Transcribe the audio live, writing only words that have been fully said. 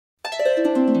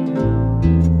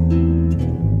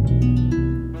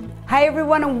Hey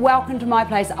everyone, and welcome to my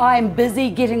place. I am busy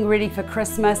getting ready for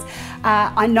Christmas.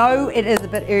 I know it is a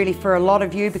bit early for a lot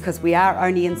of you because we are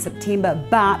only in September,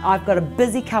 but I've got a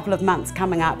busy couple of months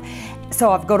coming up.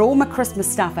 So I've got all my Christmas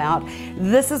stuff out.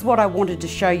 This is what I wanted to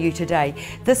show you today.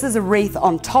 This is a wreath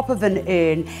on top of an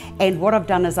urn, and what I've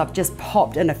done is I've just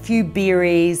popped in a few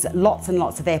berries, lots and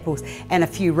lots of apples, and a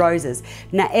few roses.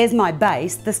 Now as my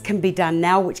base, this can be done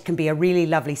now, which can be a really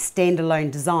lovely standalone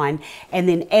design, and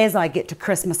then as I get to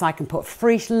Christmas I can put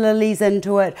fresh lilies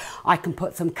into it, I can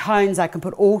put some cones, I can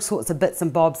put all sorts of bits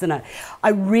and bobs in it.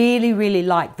 I really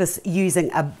like this, using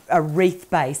a wreath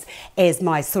base as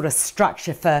my sort of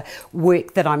structure for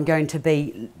work that I'm going to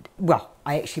be, well,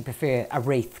 I actually prefer a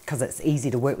wreath because it's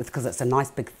easy to work with, because it's a nice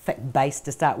big thick base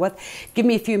to start with. Give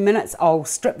me a few minutes, I'll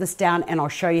strip this down and I'll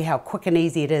show you how quick and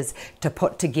easy it is to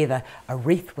put together a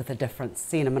wreath with a difference.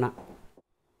 See you in a minute.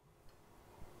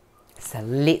 So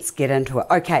let's get into it.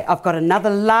 Okay, I've got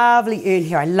another lovely urn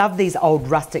here. I love these old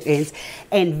rustic urns,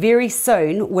 and very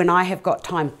soon, when I have got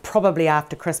time, probably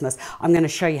after Christmas, I'm going to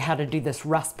show you how to do this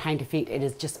rust paint effect. It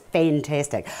is just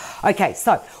fantastic. Okay,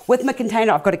 so with my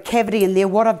container, I've got a cavity in there.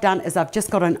 What I've done is I've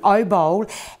just got an O bowl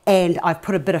and I've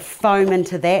put a bit of foam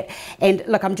into that. And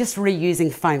look, I'm just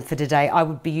reusing foam for today. I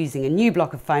would be using a new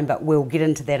block of foam, but we'll get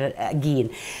into that again.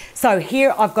 So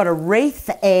here I've got a wreath,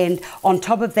 and on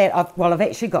top of that, I've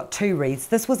actually got two wreaths.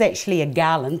 This was actually a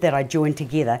garland that I joined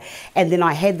together, and then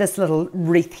I had this little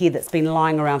wreath here that's been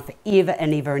lying around forever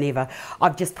and ever and ever.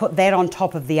 I've just put that on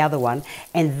top of the other one,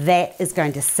 and that is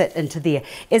going to sit into there.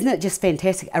 Isn't it just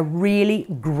fantastic? A really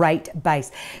great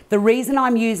base. The reason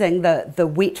I'm using the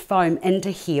wet foam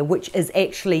into here, which is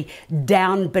actually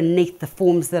down beneath the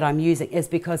forms that I'm using, is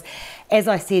because, as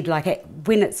I said, like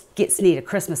when it gets near to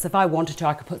Christmas, if I wanted to,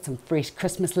 I could put some fresh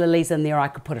Christmas lilies in there, I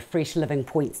could put a fresh living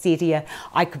poinsettia,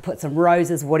 I could put some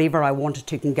roses, whatever I wanted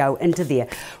to can go into there.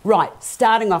 Right,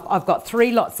 starting off, I've got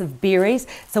 3 lots of berries,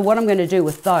 so what I'm going to do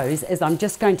with those is I'm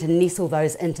just going to nestle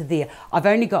those into there. I've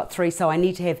only got 3, so I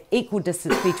need to have equal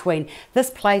distance between this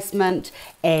placement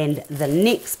and the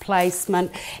next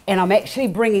placement, and I'm actually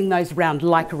bringing those around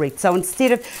like a wreath. So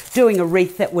instead of doing a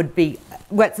wreath that would be,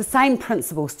 well, it's the same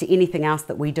principles to anything else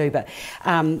that we do, but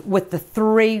with the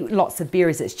 3 lots of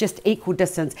berries, it's just equal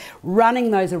distance,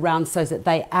 running those around so that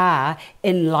they are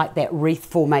in like that wreath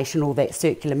formation or that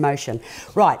circular motion.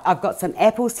 Right, I've got some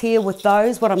apples here with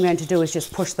those. What I'm going to do is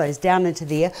just push those down into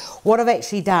there. What I've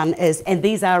actually done is, and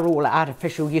these are all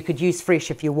artificial, you could use fresh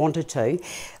if you wanted to,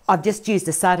 I've just used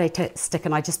a satay stick,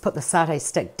 and I just put the satay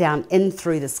stick down in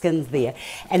through the skins there,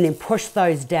 and then push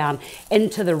those down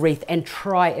into the wreath, and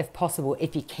try, if possible,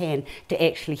 if you can, to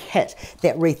actually hit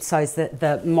that wreath so that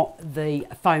the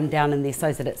foam down in there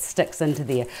so that it sticks into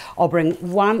there. I'll bring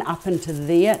one up into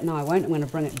there. No, I won't. I'm going to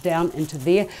bring it down into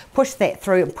there, push that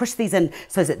through, and push these in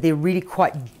so that they're really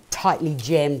quite tightly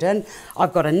jammed in.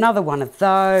 I've got another one of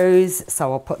those,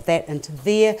 so I'll put that into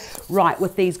there. Right,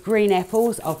 with these green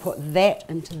apples, I'll put that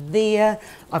into there.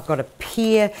 I've got a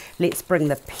pear. Let's bring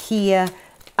the pear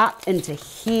up into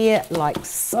here like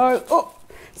so. Oh,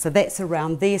 so that's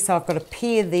around there. So I've got a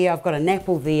pear there, I've got an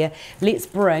apple there. Let's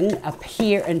bring a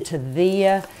pear into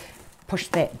there. Push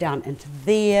that down into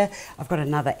there. I've got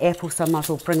another apple, so I might as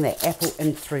well bring that apple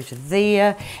in through to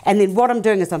there. And then what I'm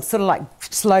doing is I'm sort of like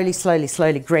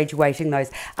slowly graduating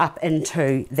those up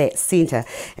into that centre.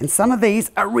 And some of these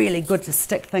are really good to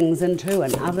stick things into,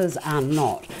 and others are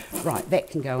not. Right, that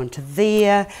can go into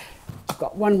there. I've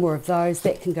got one more of those,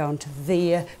 that can go into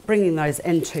there, bringing those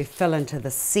in to fill into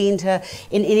the centre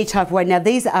in any type of way. Now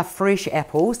these are fresh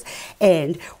apples,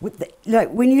 and with the,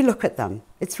 like, when you look at them,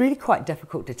 it's really quite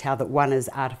difficult to tell that one is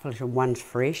artificial and one's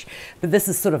fresh, but this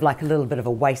is sort of like a little bit of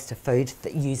a waste of food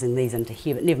using these into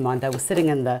here, but never mind, they were sitting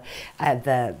in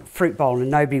the fruit bowl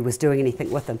and nobody was doing anything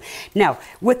with them. Now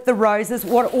with the roses,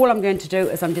 all I'm going to do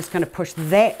is I'm just going to push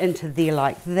that into there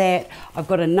like that. I've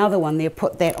got another one there,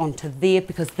 put that onto there,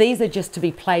 because these are just to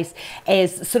be placed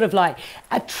as sort of like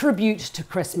a tribute to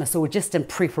Christmas or just in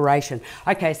preparation.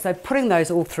 Okay, so putting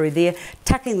those all through there,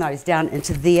 tucking those down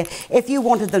into there. If you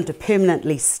wanted them to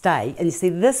permanently stay, and you see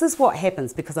this is what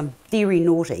happens because I'm very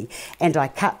naughty and I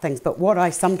cut things, but what I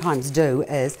sometimes do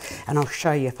is, and I'll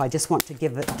show you if I just want to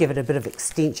give it a bit of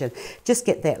extension, just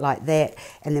get that like that,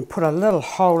 and then put a little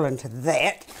hole into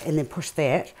that, and then push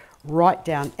that right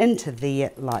down into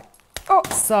there like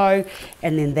so,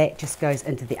 and then that just goes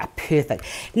into there. Perfect.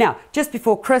 Now, just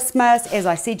before Christmas, as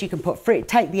I said, you can put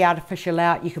take the artificial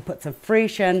out, you can put some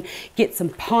fresh in, get some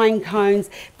pine cones.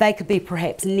 They could be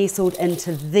perhaps nestled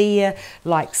into there,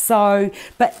 like so.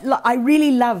 But I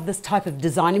really love this type of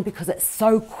designing because it's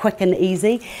so quick and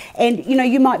easy. And, you know,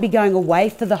 you might be going away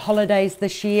for the holidays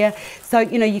this year. So,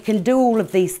 you know, you can do all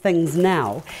of these things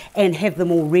now and have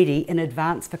them all ready in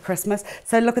advance for Christmas.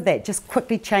 So look at that, just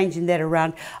quickly changing that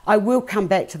around. I will come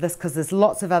back to this because there's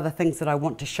lots of other things that I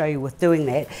want to show you with doing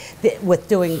that, with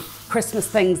doing Christmas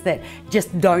things that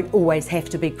just don't always have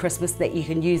to be Christmas, that you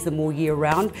can use them all year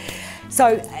round. So,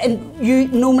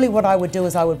 and normally what I would do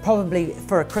is I would probably,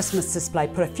 for a Christmas display,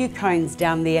 put a few cones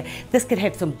down there. This could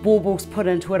have some baubles put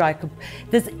into it.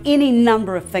 There's any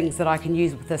number of things that I can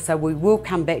use with this, so we will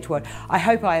come back to it. I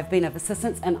hope I have been of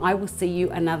assistance, and I will see you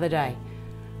another day.